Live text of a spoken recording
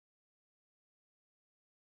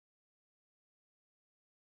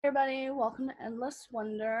Everybody, welcome to Endless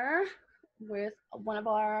Wonder with one of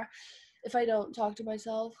our, if I don't talk to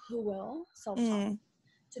myself, who will? Self-talk. Mm.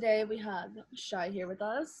 Today we have Shai here with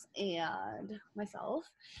us and myself.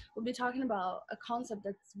 We'll be talking about a concept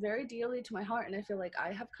that's very dearly to my heart, and I feel like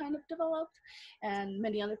I have kind of developed, and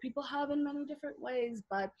many other people have in many different ways,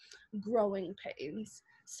 but growing pains.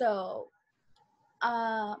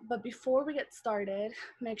 But before we get started,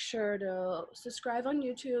 make sure to subscribe on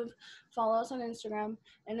YouTube, follow us on Instagram,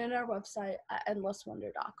 and in our website at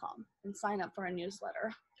endlesswonder.com and sign up for our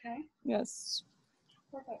newsletter. Okay? Yes.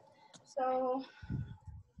 Perfect. So,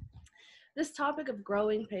 this topic of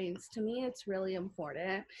growing pains, to me, it's really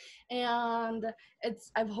important. And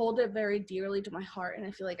I've hold it very dearly to my heart, and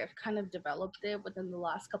I feel like I've kind of developed it within the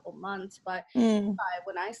last couple months. But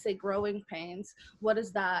when I say growing pains, what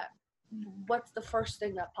is that? What's the first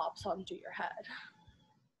thing that pops onto your head?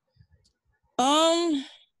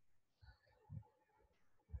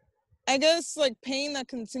 I guess like pain that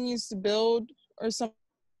continues to build or something.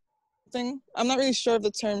 I'm not really sure of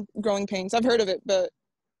the term growing pains. I've heard of it, but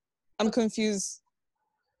I'm confused.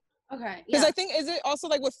 Okay, Because yeah. I think, is it also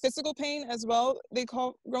like with physical pain as well, they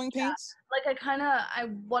call growing pains? Like I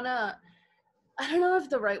don't know if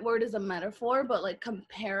the right word is a metaphor, but like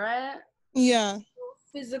compare it Yeah. to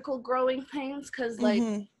physical growing pains, because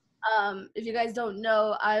Mm-hmm. if you guys don't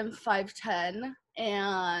know, I'm 5'10",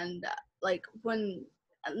 and like when,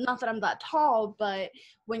 not that I'm that tall, but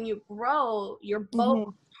when you grow, your bones Mm-hmm.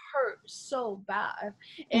 hurt so bad.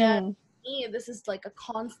 And Mm. me, this is like a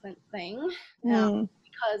constant thing. Mm.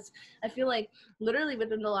 Because I feel like literally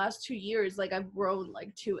within the last 2 years, like I've grown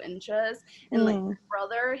like 2 inches, and like Mm. my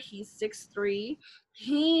brother, he's 6'3",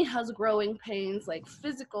 he has growing pains, like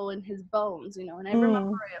physical in his bones, and I remember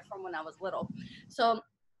Mm. it from when I was little. So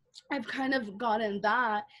I've kind of gotten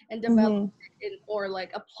that and developed Mm-hmm. it or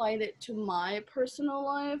like applied it to my personal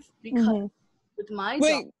life, because Mm-hmm. with my job,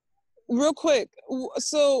 Wait, real quick.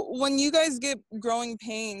 So when you guys get growing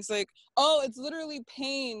pains, like, oh, it's literally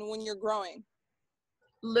pain when you're growing.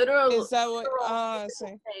 literal Is that what? I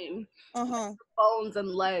physical see. pain, Uh-huh. bones and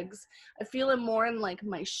legs. I feel it more in like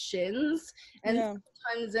my shins, and Yeah.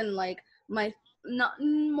 sometimes in like my, not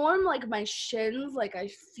more in like my shins. Like I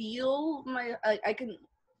feel I can,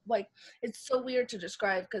 like, it's so weird to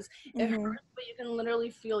describe because it hurts, Mm-hmm. but you can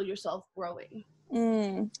literally feel yourself growing.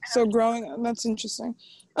 So growing, that's interesting.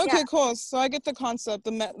 Yeah, Okay, cool. So I get the concept,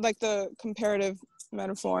 like the comparative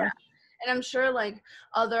metaphor. and I'm sure like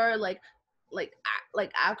other like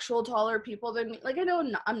actual taller people than me. Like I know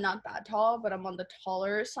I'm not that tall, but I'm on the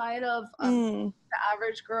taller side of Mm. the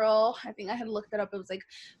average girl. I think I had looked it up. It was like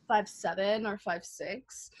 5'7" or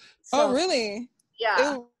 5'6". Oh, So really?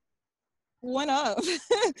 yeah. It went up.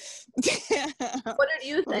 Damn. What did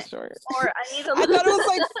you I'm think? short. Or I need to I look. thought it was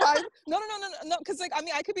like five. No. Because like I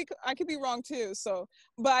mean, I could be wrong too. So,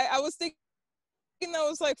 but I was thinking that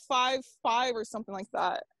was like 5'5" or something like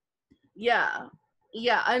that. Yeah,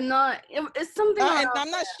 yeah. I'm not. It's something around. And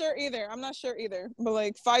I'm not sure either. But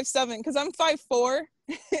like 5'7", because I'm 5'4".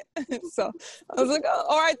 So I was like, oh,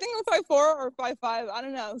 or I think I'm 5'4" or 5'5". I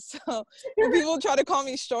don't know. So when people try to call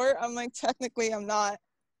me short, I'm like, technically, I'm not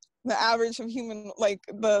the average of human, like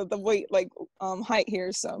the weight, like height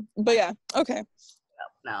here. So, but yeah, okay.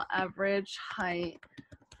 Now, average height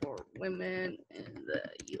for women in the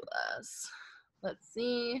U.S. Let's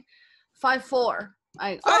see, 5'4".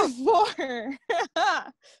 5'4".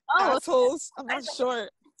 Oh, Assholes. I'm I not thought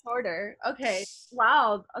short. shorter. Okay.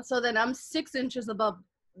 Wow. So then I'm 6 inches above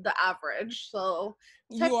the average. So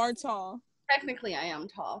You are tall. technically I am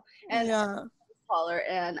tall, and Yeah. taller,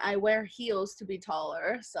 and I wear heels to be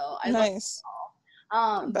taller. So I look Nice.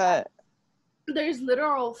 tall. But There's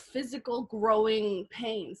literal physical growing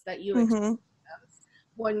pains that you experience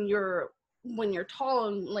mm-hmm. when you're tall,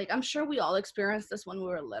 and like I'm sure we all experienced this when we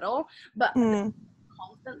were little, but Mm.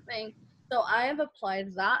 constant thing. So I have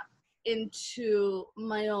applied that into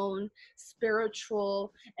my own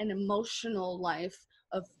spiritual and emotional life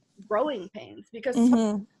of growing pains, because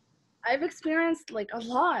Mm-hmm. I've experienced like a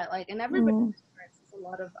lot, like, and everybody Mm. experiences a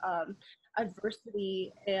lot of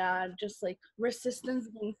adversity and just like resistance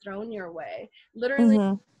being thrown your way. Literally,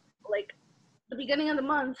 Mm-hmm. like the beginning of the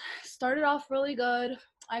month started off really good.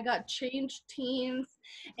 I got changed teams,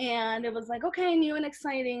 and it was like, okay, new and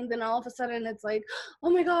exciting. Then all of a sudden it's like, oh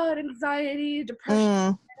my god, anxiety, depression.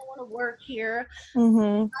 Mm. I don't want to work here.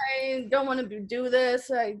 Mm-hmm. I don't want to do this,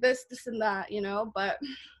 like this and that, but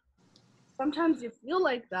sometimes you feel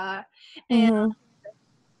like that, and Mm-hmm.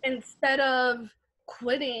 instead of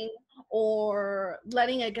quitting or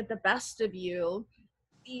letting it get the best of you,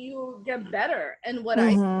 you get better. And what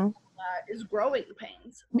I Mm-hmm. is growing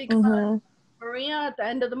pains, because Mm-hmm. Maria at the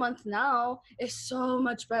end of the month now is so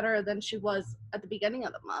much better than she was at the beginning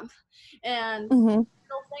of the month. And Mm-hmm.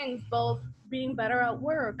 little things, both being better at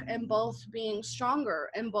work and both being stronger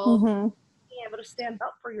and both Mm-hmm. being able to stand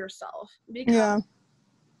up for yourself. Because Yeah.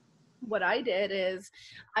 what I did is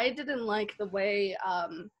I didn't like the way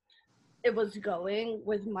it was going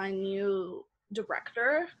with my new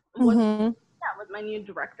director. Mm-hmm. With my new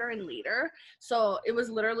director and leader. So it was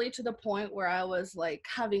literally to the point where I was like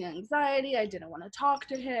having anxiety. I didn't want to talk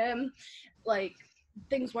to him. Like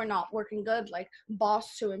things were not working good. Like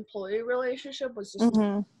boss to employee relationship was just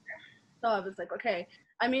Mm-hmm. so I was like, okay,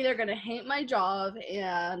 I'm either gonna hate my job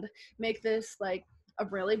and make this like a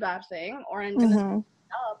really bad thing, or I'm gonna Mm-hmm.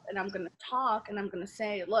 up and I'm gonna talk and I'm gonna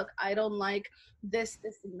say, look, I don't like this,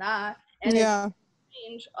 this, and that, and it's Yeah.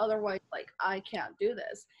 change. Otherwise, like I can't do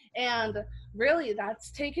this. And really,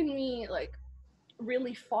 that's taken me like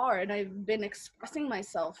really far, and I've been expressing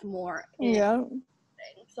myself more in Yeah.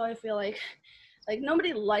 things. So I feel like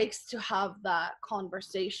nobody likes to have that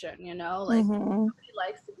conversation, you know, like Mm-hmm. nobody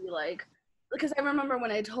likes to be like, because I remember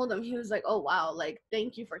when I told him, he was like, oh wow, like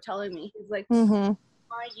thank you for telling me. He's like, Mm-hmm.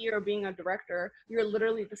 my year of being a director, you're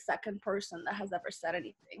literally the second person that has ever said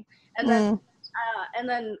anything. And then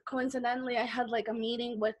Mm. coincidentally, I had like a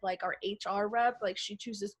meeting with like our HR rep. Like she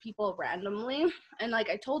chooses people randomly, and like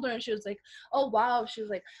I told her, and she was like, "Oh wow," she was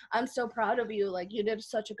like, "I'm so proud of you. Like you did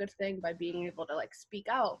such a good thing by being able to like speak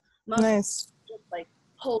out. Most Nice. just like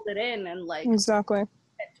hold it in and like Exactly.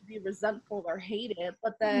 to be resentful or hate it,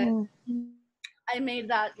 but then." Mm. I made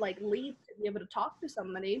that like leap to be able to talk to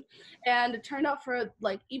somebody, and it turned out for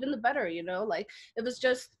like even the better, you know, like it was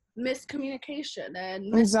just miscommunication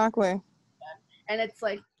Exactly. and it's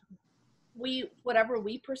like whatever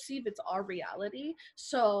we perceive, it's our reality.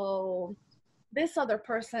 So this other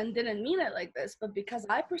person didn't mean it like this, but because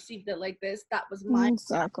I perceived it like this, that was my,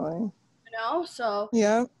 Exactly. you know. So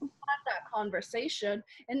Yeah. that conversation,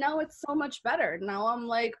 and now it's so much better. Now I'm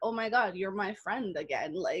like, oh my god, you're my friend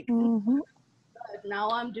again. Like Mm-hmm. now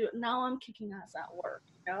I'm kicking ass at work,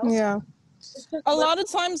 you know. Yeah. It's just A lot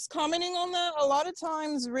of times commenting on that, a lot of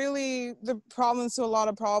times really the problems to a lot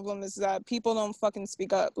of problems is that people don't fucking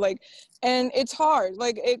speak up. Like, and it's hard,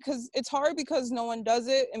 like because it's hard because no one does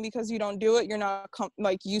it, and because you don't do it, you're not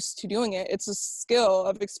like used to doing it. It's a skill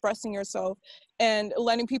of expressing yourself and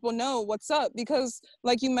letting people know what's up, because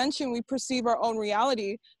like you mentioned, we perceive our own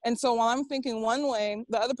reality, and so while I'm thinking one way,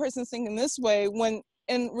 the other person's thinking this way, when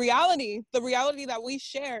in reality, the reality that we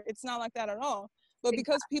share, it's not like that at all. But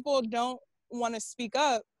because people don't want to speak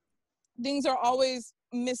up, things are always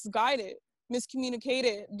misguided,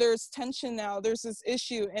 miscommunicated. There's tension now, there's this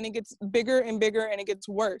issue, and it gets bigger and bigger and it gets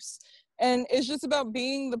worse. And it's just about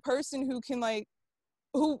being the person who can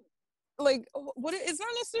who what it's not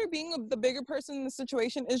necessarily being the bigger person in the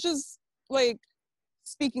situation, it's just like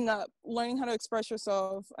speaking up, learning how to express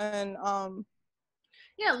yourself, and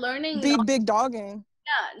yeah, learning be big dogging.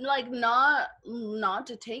 yeah, like not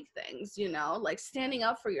to take things, you know, like standing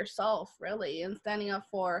up for yourself really, and standing up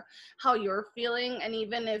for how you're feeling. And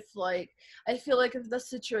even if like I feel like if the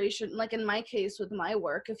situation, like in my case with my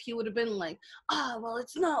work, if he would have been like, oh well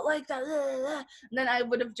it's not like that, then I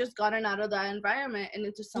would have just gotten out of that environment and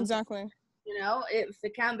into something, Exactly. you know. If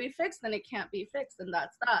it can't be fixed, then it can't be fixed, and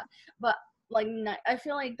that's that. But like I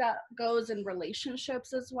feel like that goes in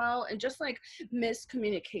relationships as well, and just like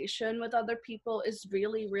miscommunication with other people is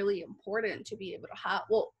really really important to be able to have.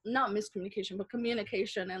 Well, not miscommunication, but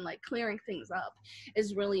communication and like clearing things up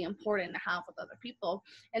is really important to have with other people.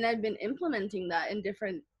 And I've been implementing that in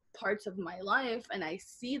different parts of my life, and I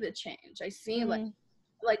see the change. I see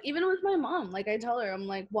like even with my mom, like I tell her, I'm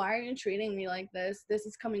like, why are you treating me like this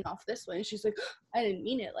is coming off this way, and she's like, I didn't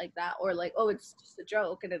mean it like that, or like, oh it's just a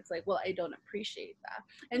joke. And it's like, well, I don't appreciate that.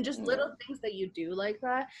 And just little things that you do like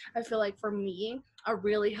that, I feel like for me are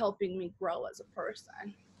really helping me grow as a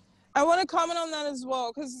person. I want to comment on that as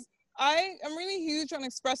well, because I am really huge on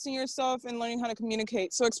expressing yourself and learning how to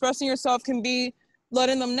communicate. So expressing yourself can be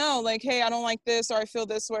letting them know, like, hey, I don't like this, or I feel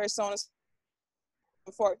this way, or so on and so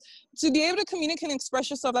forth. To be able to communicate and express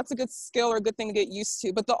yourself, that's a good skill or a good thing to get used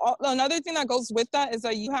to. But another thing that goes with that is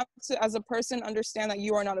that you have to, as a person, understand that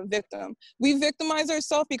you are not a victim. We victimize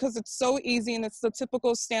ourselves because it's so easy, and it's the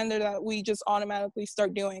typical standard that we just automatically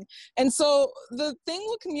start doing. And so the thing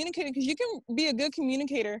with communicating, because you can be a good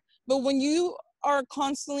communicator, but when you are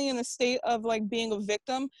constantly in a state of like being a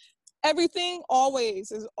victim, everything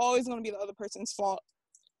is always going to be the other person's fault.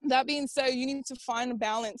 That being said, you need to find a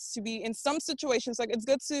balance to be in some situations. Like, it's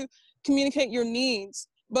good to communicate your needs,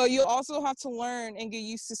 but you also have to learn and get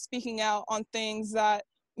used to speaking out on things that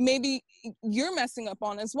maybe you're messing up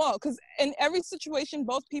on as well. Because in every situation,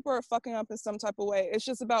 both people are fucking up in some type of way. It's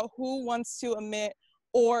just about who wants to admit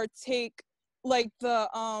or take like the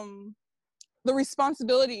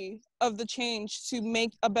responsibility of the change to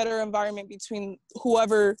make a better environment between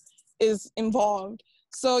whoever is involved.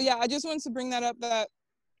 So yeah, I just wanted to bring that up, that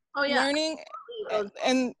learning,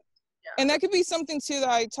 and that could be something too that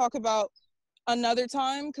I talk about another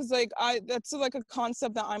time, because like that's like a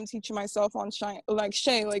concept that I'm teaching myself on Shay,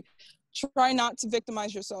 like try not to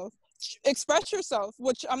victimize yourself, express yourself,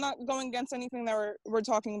 which I'm not going against anything that we're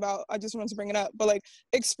talking about. I just wanted to bring it up, but like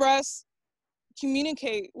express,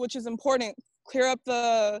 communicate, which is important, clear up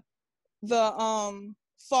the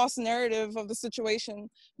false narrative of the situation,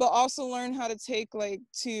 but also learn how to take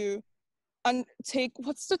take,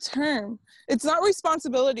 what's the term, it's not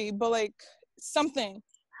responsibility, but like something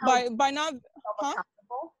by not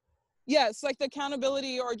yes, like the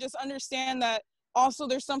accountability, or just understand that also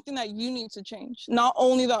there's something that you need to change, not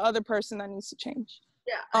only the other person that needs to change.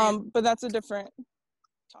 But that's a different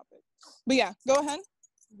topic. But yeah, go ahead.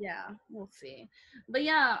 Yeah, we'll see. But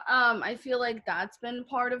yeah, I feel like that's been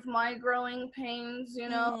part of my growing pains, you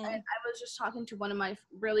know. And I was just talking to one of my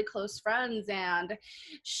really close friends, and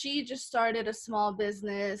she just started a small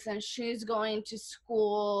business, and she's going to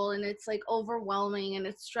school, and it's like overwhelming and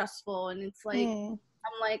it's stressful, and it's like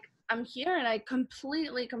I'm here and I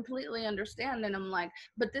completely understand, and I'm like,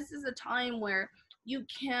 but this is a time where you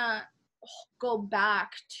can't go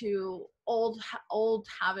back to old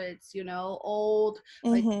habits, you know,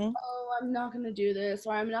 like, oh, I'm not gonna do this,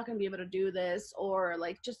 or I'm not gonna be able to do this, or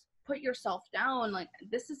like just put yourself down. Like,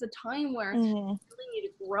 this is a time where you really need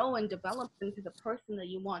to grow and develop into the person that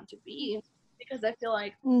you want to be, because I feel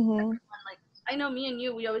like everyone, like, I know me and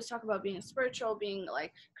you, we always talk about being spiritual, being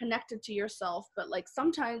like connected to yourself, but like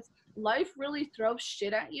sometimes life really throws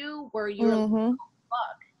shit at you where you're like, oh,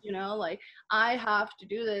 fuck, you know, like I have to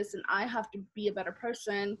do this and I have to be a better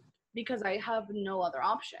person because I have no other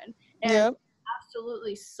option. And it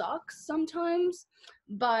absolutely sucks sometimes,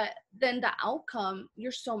 but then the outcome,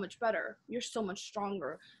 you're so much better, you're so much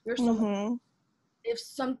stronger, you're so much,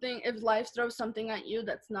 if life throws something at you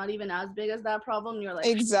that's not even as big as that problem, you're like,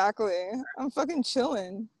 exactly, I'm fucking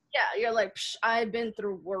chilling. Yeah, you're like, I've been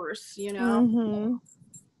through worse, you know.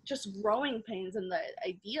 Just growing pains, and the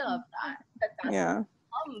idea of that's come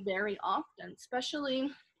very often,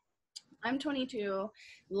 especially I'm 22.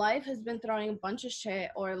 Life has been throwing a bunch of shit,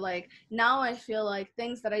 or like now I feel like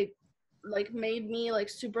things that I like made me like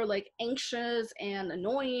super like anxious and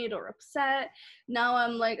annoyed or upset. Now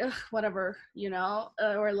I'm like, ugh, whatever, you know,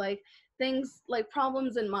 or like things like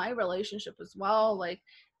problems in my relationship as well, like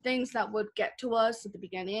things that would get to us at the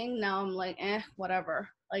beginning. Now I'm like, whatever,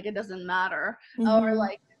 like it doesn't matter. Or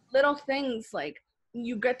like little things, like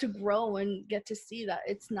you get to grow and get to see that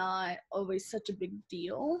it's not always such a big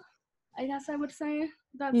deal, I guess I would say.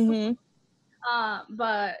 That's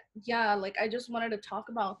but yeah, like I just wanted to talk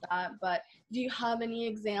about that. But do you have any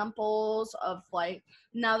examples of like,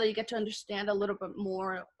 now that you get to understand a little bit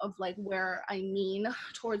more of like where I mean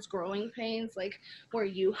towards growing pains, like where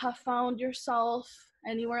you have found yourself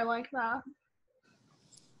anywhere like that?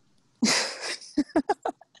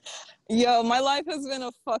 Yo, my life has been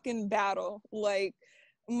a fucking battle. Like,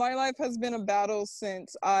 my life has been a battle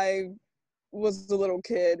since I was a little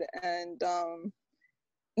kid, and I'm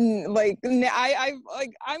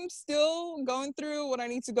still going through what I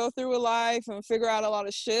need to go through with life and figure out a lot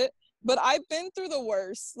of shit. But I've been through the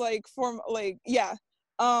worst, like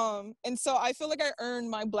and so I feel like I earned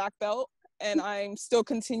my black belt, and I'm still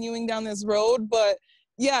continuing down this road. But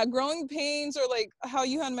yeah, growing pains, or like how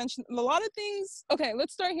you had mentioned a lot of things. Okay,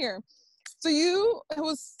 let's start here. So you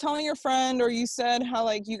was telling your friend, or you said how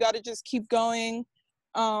like you got to just keep going.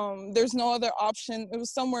 There's no other option. It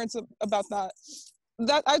was some words about that.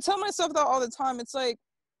 That I tell myself that all the time. It's like,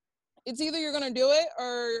 it's either you're gonna do it,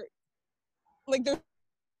 or like there's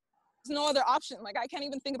no other option. Like, I can't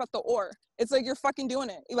even think about the or. It's like, you're fucking doing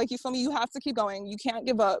it. Like, you feel me? You have to keep going. You can't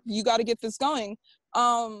give up. You got to get this going.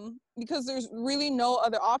 Because there's really no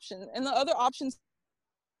other option. And the other options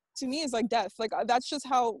to me is like death. Like, that's just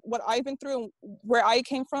how, what I've been through and where I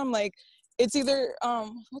came from. Like, it's either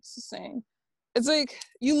what's the saying? It's like,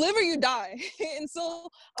 you live or you die. And so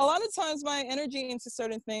a lot of times my energy into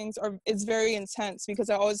certain things is very intense, because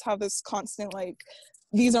I always have this constant like,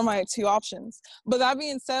 these are my two options. But that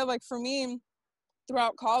being said, like for me,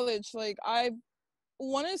 throughout college, like I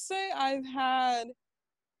want to say I've had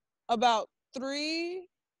about 3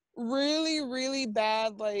 really, really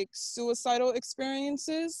bad like suicidal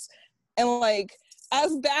experiences. And like,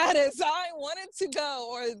 as bad as I wanted to go,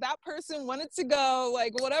 or that person wanted to go,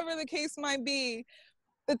 like whatever the case might be,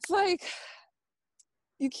 it's like,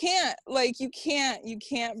 you can't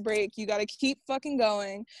break. You got to keep fucking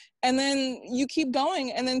going. And then you keep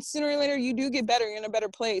going. And then sooner or later you do get better. You're in a better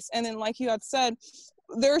place. And then, like you had said,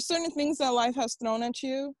 there are certain things that life has thrown at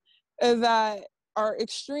you that are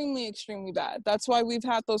extremely, extremely bad. That's why we've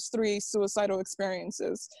had those 3 suicidal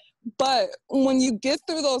experiences. But when you get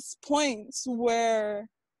through those points where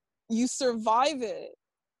you survive it,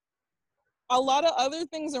 a lot of other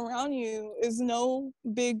things around you is no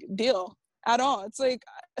big deal at all. It's like,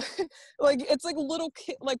 like it's like little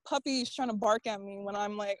kid, like puppies trying to bark at me when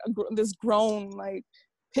I'm like this grown like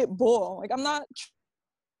pit bull. Like, I'm not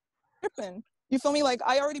tripping. You feel me? Like,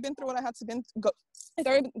 I already been through what I had to I've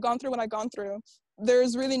already gone through what I've gone through.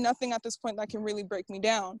 There's really nothing at this point that can really break me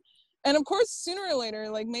down. And of course, sooner or later,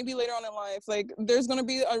 like maybe later on in life, like there's gonna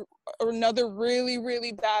be another really,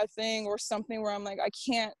 really bad thing or something where I'm like, I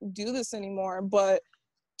can't do this anymore. But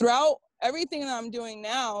throughout everything that I'm doing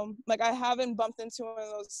now, like I haven't bumped into one of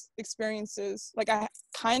those experiences. Like I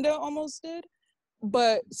kind of almost did,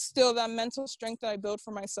 but still that mental strength that I built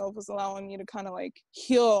for myself was allowing me to kind of like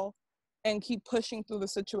heal and keep pushing through the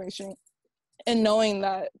situation and knowing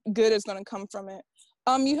that good is going to come from it.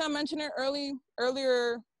 You had mentioned it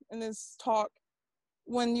earlier in this talk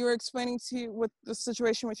when you were explaining to with the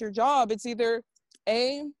situation with your job. It's either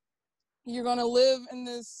A, you're going to live in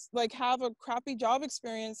this, like have a crappy job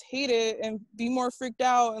experience, hate it, and be more freaked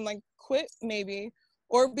out and like quit maybe.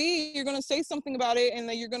 Or B, you're going to say something about it and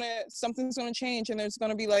that something's going to change and there's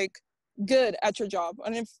going to be like good at your job.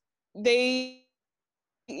 And if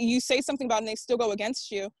you say something about it and they still go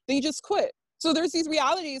against you, then you just quit. So there's these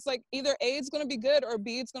realities, like either A, it's going to be good, or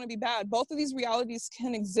B, it's going to be bad. Both of these realities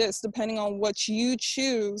can exist depending on what you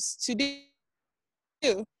choose to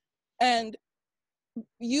do. And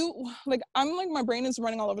like, I'm like, my brain is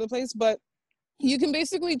running all over the place, but you can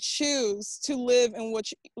basically choose to live in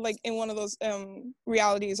like in one of those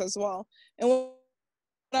realities as well. And what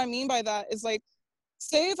I mean by that is, like,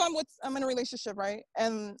 say if I'm in a relationship, right?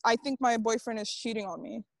 And I think my boyfriend is cheating on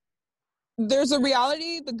me. There's a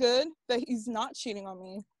reality, the good, that he's not cheating on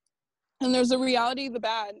me. And there's a reality, the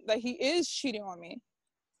bad, that he is cheating on me.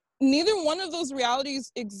 Neither one of those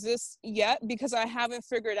realities exists yet because I haven't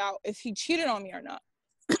figured out if he cheated on me or not.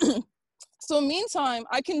 So meantime,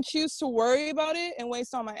 I can choose to worry about it and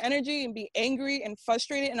waste all my energy and be angry and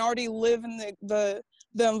frustrated and already live in the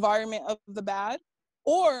environment of the bad.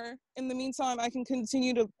 Or in the meantime, I can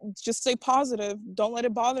continue to just stay positive, don't let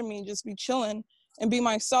it bother me, just be chilling and be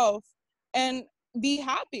myself and be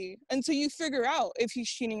happy until you figure out if he's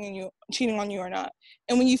cheating on you or not.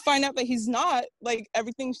 And when you find out that he's not, like,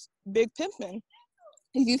 everything's big pimping.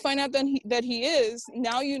 If you find out that he is,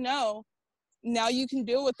 now you know. Now you can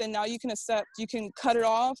deal with it. Now you can accept. You can cut it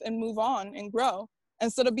off and move on and grow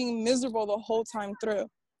instead of being miserable the whole time through.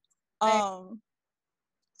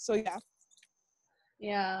 So yeah.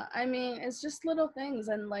 Yeah, I mean, it's just little things,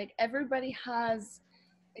 and like everybody has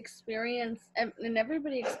experience, and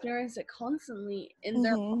everybody experiences it constantly in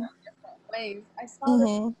their own different ways. I saw this,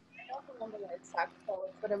 I don't remember the exact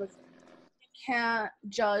quote, but it was, you can't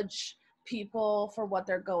judge people for what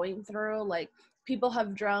they're going through. Like, people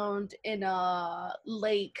have drowned in a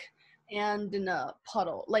lake and in a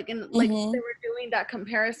puddle. Like, like they were doing that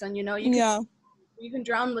comparison, you know, you can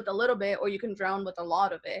drown with a little bit or you can drown with a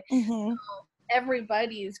lot of it. So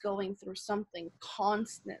everybody is going through something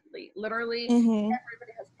constantly. Literally,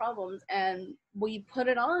 everybody has problems, and we put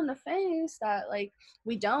it all in the face that like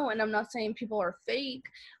we don't. And I'm not saying people are fake,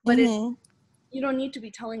 but you don't need to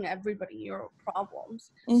be telling everybody your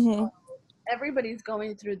problems. So everybody's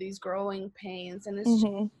going through these growing pains, and it's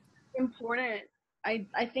important.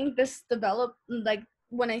 I think this developed, like,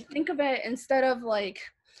 when I think of it, instead of like,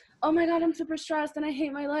 oh my god, I'm super stressed and I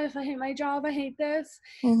hate my life, I hate my job, I hate this.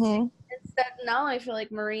 Instead, now I feel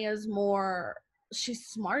like Maria's she's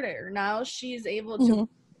smarter. Now she's able to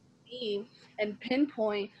see and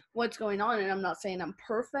pinpoint what's going on. And I'm not saying I'm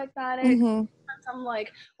perfect at it. I'm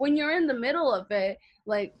like, when you're in the middle of it,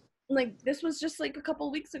 like this was just like a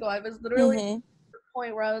couple weeks ago. I was literally at the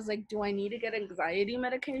point where I was like, do I need to get anxiety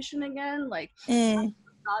medication again? Like,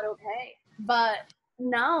 not okay. But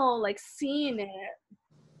now, like, seeing it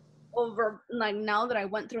over, like, now that I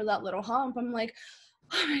went through that little hump, I'm like,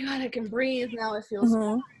 oh my god, I can breathe now. It feels good.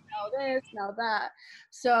 Now this, now that.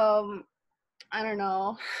 So I don't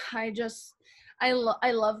know. I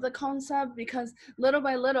love the concept, because little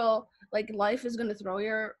by little, like, life is gonna throw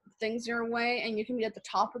things your way, and you can be at the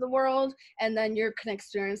top of the world, and then you can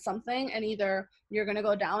experience something, and either you're gonna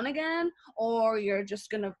go down again, or you're just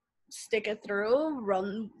gonna stick it through,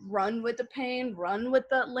 run with the pain, run with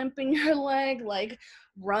the limp in your leg, like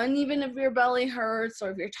run even if your belly hurts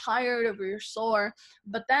or if you're tired or if you're sore,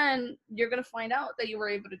 but then you're going to find out that you were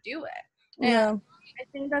able to do it. And Yeah. I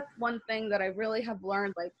think that's one thing that I really have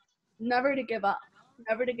learned, like never to give up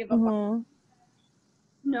Mm-hmm.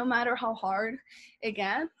 no matter how hard it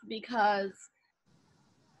gets, because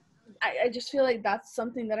I just feel like that's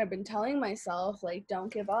something that I've been telling myself, like,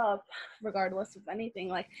 don't give up regardless of anything.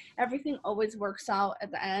 Like, everything always works out at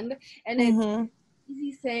the end. And it's Mm-hmm.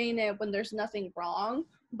 easy saying it when there's nothing wrong,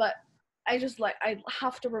 but I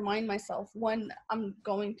have to remind myself when I'm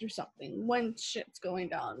going through something, when shit's going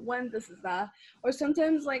down, when this is that. Or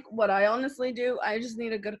sometimes, like, what I honestly do, I just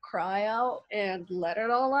need a good cry out and let it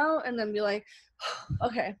all out and then be like,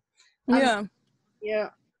 okay, Yeah. yeah,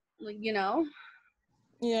 like, you know?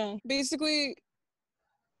 Yeah. Basically,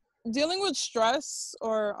 dealing with stress,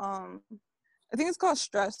 or I think it's called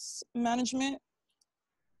stress management.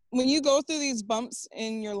 When you go through these bumps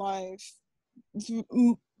in your life,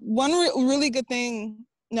 one really good thing,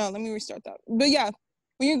 no, let me restart that. But yeah,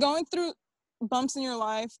 when you're going through bumps in your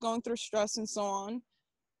life, going through stress and so on,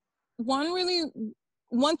 one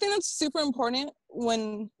thing that's super important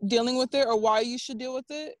when dealing with it, or why you should deal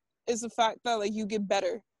with it, is the fact that like you get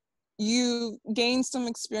better. You gain some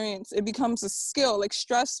experience. It becomes a skill. Like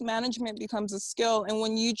stress management becomes a skill. And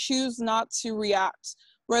when you choose not to react,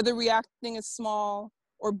 whether reacting is small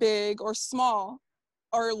or big or small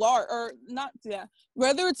or large or not, yeah,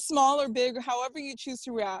 whether it's small or big or however you choose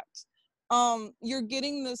to react, you're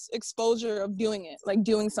getting this exposure of doing it, like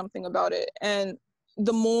doing something about it. And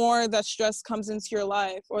the more that stress comes into your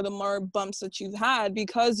life, or the more bumps that you've had,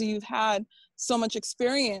 because you've had so much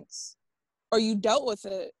experience or you dealt with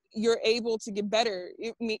it, you're able to get better,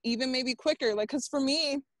 even maybe quicker. Like, because for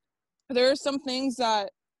me, there are some things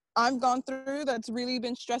that I've gone through that's really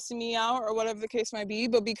been stressing me out, or whatever the case might be.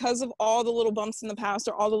 But because of all the little bumps in the past,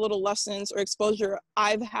 or all the little lessons or exposure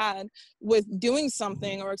I've had with doing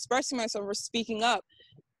something or expressing myself or speaking up,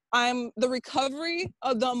 the recovery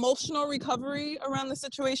of the emotional recovery around the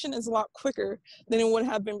situation is a lot quicker than it would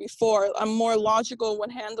have been before. I'm more logical when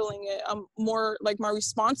handling it. I'm more like, my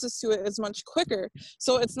responses to it is much quicker.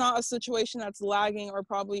 So it's not a situation that's lagging or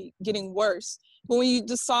probably getting worse. But when you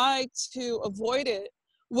decide to avoid it,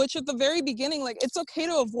 which at the very beginning, like, it's okay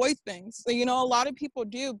to avoid things. So, a lot of people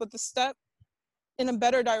do, but the step in a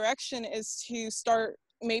better direction is to start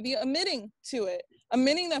maybe admitting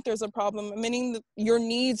that there's a problem, admitting that your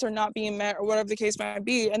needs are not being met, or whatever the case might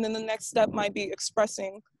be. And then the next step might be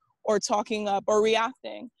expressing or talking up or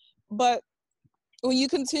reacting. But when you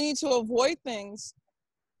continue to avoid things,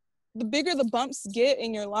 the bigger the bumps get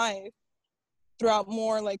in your life throughout,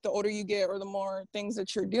 more like the older you get, or the more things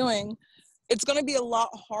that you're doing, it's going to be a lot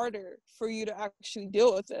harder for you to actually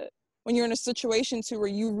deal with it when you're in a situation where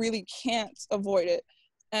you really can't avoid it.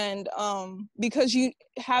 And because you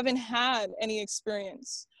haven't had any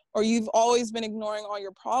experience, or you've always been ignoring all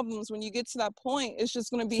your problems, when you get to that point, it's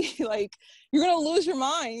just going to be like, you're going to lose your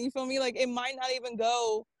mind. You feel me? Like, it might not even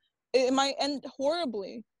go, it might end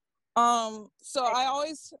horribly. So I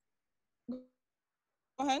always, go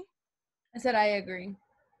ahead. I said I agree.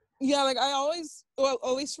 Yeah, like, I always, well,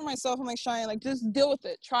 at least for myself, I'm like, Cheyenne, like, just deal with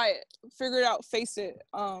it, try it, figure it out, face it,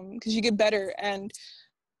 because you get better. And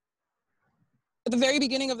at the very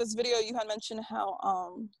beginning of this video, you had mentioned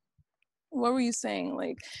how, what were you saying?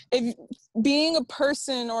 Like, if being a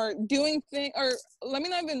person or doing things, or let me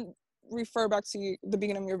not even refer back to the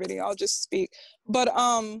beginning of your video, I'll just speak. But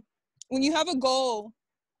when you have a goal,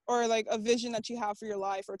 or like a vision that you have for your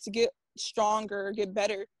life, or to get stronger, get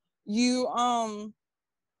better, you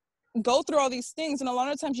go through all these things, and a lot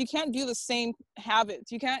of times you can't do the same habits.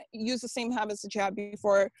 You can't use the same habits that you had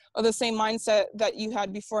before, or the same mindset that you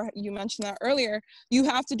had before. You mentioned that earlier. You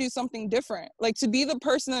have to do something different. Like, to be the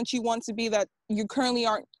person that you want to be, that you currently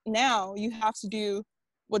aren't now, you have to do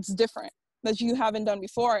what's different, that you haven't done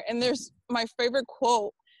before. And there's my favorite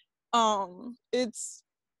quote. It's,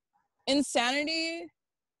 insanity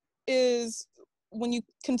is when you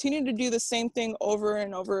continue to do the same thing over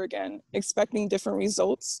and over again, expecting different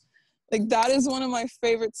results. Like, that is one of my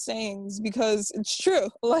favorite sayings, because it's true.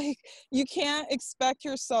 Like, you can't expect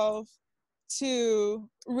yourself to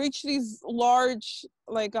reach these large,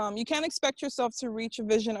 like, you can't expect yourself to reach a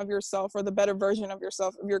vision of yourself, or the better version of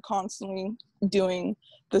yourself, if you're constantly doing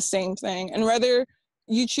the same thing. And whether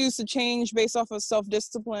you choose to change based off of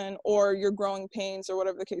self-discipline, or your growing pains, or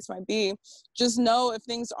whatever the case might be, just know, if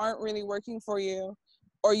things aren't really working for you,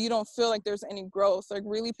 or you don't feel like there's any growth, like,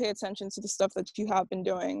 really pay attention to the stuff that you have been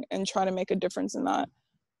doing and try to make a difference in that.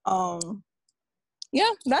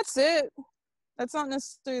 Yeah, that's it. That's not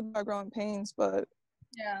necessarily about growing pains, but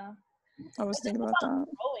Yeah. I was It's just thinking about about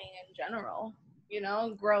that. growing in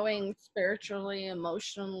general, growing spiritually,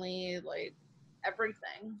 emotionally, like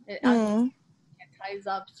everything. Mm. It ties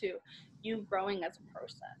up to you growing as a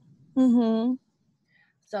person. Mm-hmm.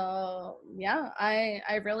 So yeah,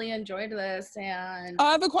 I really enjoyed this, and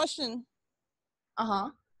I have a question. uh-huh.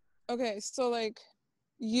 Okay, so like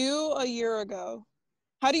you a year ago,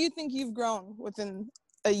 how do you think you've grown within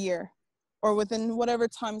a year or within whatever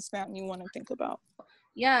time span you want to think about?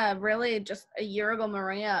 Yeah, really, just a year ago,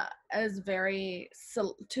 Maria is very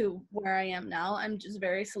to where I am now. I'm just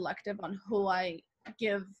very selective on who I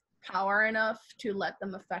give power enough to let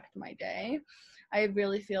them affect my day. I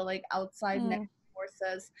really feel like outside negative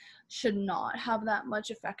forces should not have that much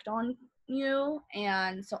effect on you,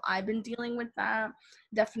 and so I've been dealing with that.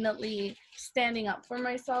 Definitely standing up for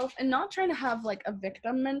myself and not trying to have like a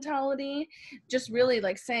victim mentality. Just really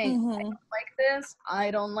like saying, I Mm-hmm. don't like this.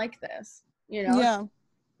 I don't like this. Yeah,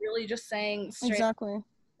 Really just saying straight exactly.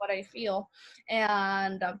 what I feel.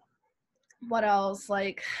 And what else?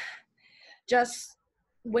 Like, just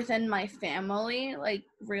within my family, like,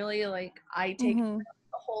 really, like, I take care Mm-hmm.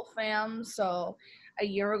 of the whole fam. So a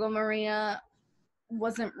year ago, Maria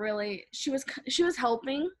wasn't really, she was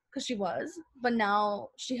helping because she was, but now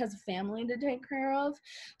she has a family to take care of.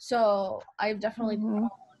 So I've definitely Mm-hmm. grown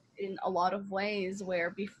in a lot of ways where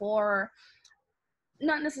before,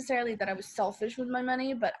 not necessarily that I was selfish with my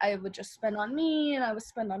money, but I would just spend on me and I would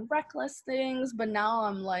spend on reckless things. But now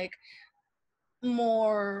I'm like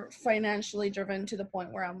more financially driven to the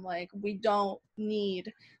point where I'm like, we don't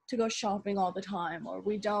need to go shopping all the time, or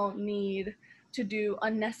we don't need to do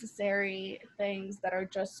unnecessary things that are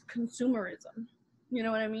just consumerism. You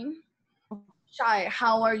know what I mean? Shy,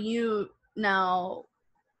 how are you now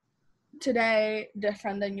today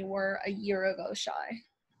different than you were a year ago, Shy?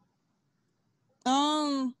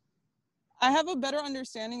 Um, I have a better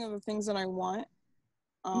understanding of the things that I want,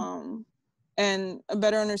 um, and a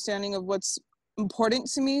better understanding of what's important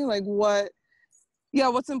to me, like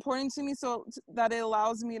what's important to me, so that it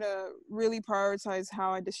allows me to really prioritize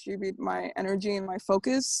how I distribute my energy and my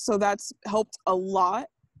focus. So that's helped a lot,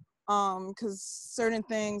 because certain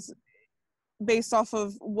things based off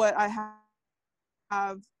of what I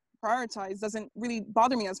have prioritized doesn't really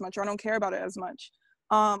bother me as much, or I don't care about it as much.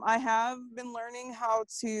 I have been learning how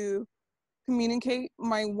to communicate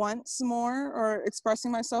my wants more, or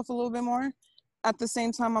expressing myself a little bit more. At the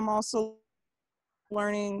same time, I'm also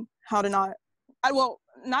learning how to not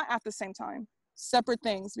at the same time, separate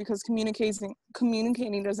things, because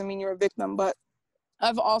communicating doesn't mean you're a victim. But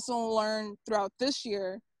I've also learned throughout this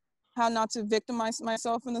year how not to victimize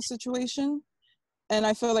myself in the situation, and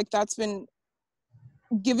I feel like that's been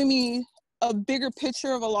giving me a bigger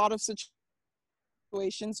picture of a lot of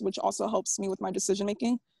situations, which also helps me with my decision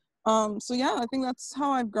making. So yeah, I think that's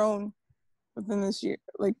how I've grown within this year,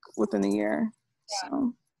 like within the year.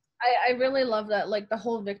 So I really love that, like the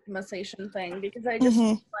whole victimization thing, because I just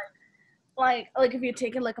mm-hmm. like if you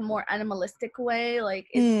take it like a more animalistic way, like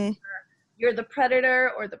it's Mm. you're the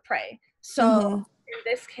predator or the prey. So Mm-hmm. in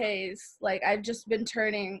this case, like I've just been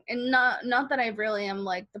turning, and not that I really am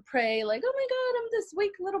like the prey, like oh my god, I'm this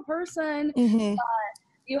weak little person. Mm-hmm.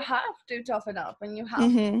 You have to toughen up, and you have to,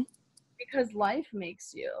 Mm-hmm. because life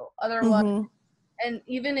makes you. Otherwise, Mm-hmm. and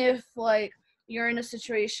even if like you're in a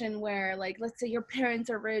situation where like let's say your parents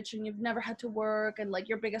are rich and you've never had to work, and like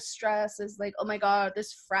your biggest stress is like oh my god,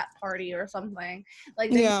 this frat party or something,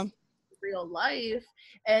 like then Yeah. real life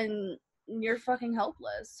and you're fucking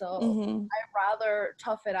helpless. So Mm-hmm. I'd rather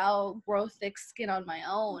tough it out, grow thick skin on my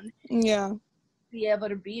own, Yeah. be able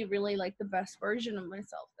to be really like the best version of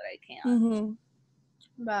myself that I can. Mm-hmm.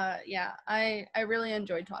 But yeah, I really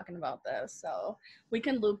enjoyed talking about this, so we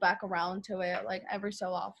can loop back around to it like every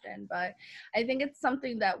so often. But I think it's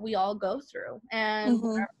something that we all go through, and Mm-hmm.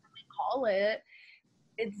 whatever we call it,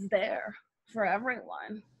 it's there for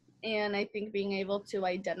everyone. And I think being able to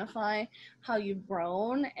identify how you've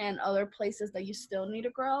grown and other places that you still need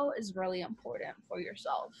to grow is really important for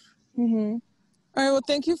yourself. Mm-hmm. All right, well,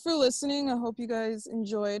 thank you for listening. I hope you guys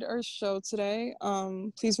enjoyed our show today.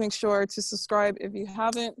 Please make sure to subscribe if you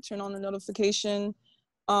haven't, turn on the notification.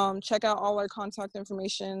 Check out all our contact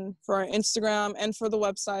information for our Instagram and for the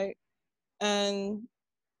website. And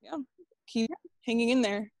yeah, keep hanging in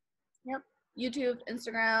there. Yep. YouTube,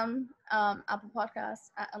 Instagram, Apple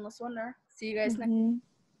Podcasts at Endless Wonder. See you guys next. Mm-hmm.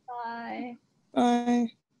 Bye.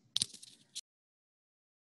 Bye.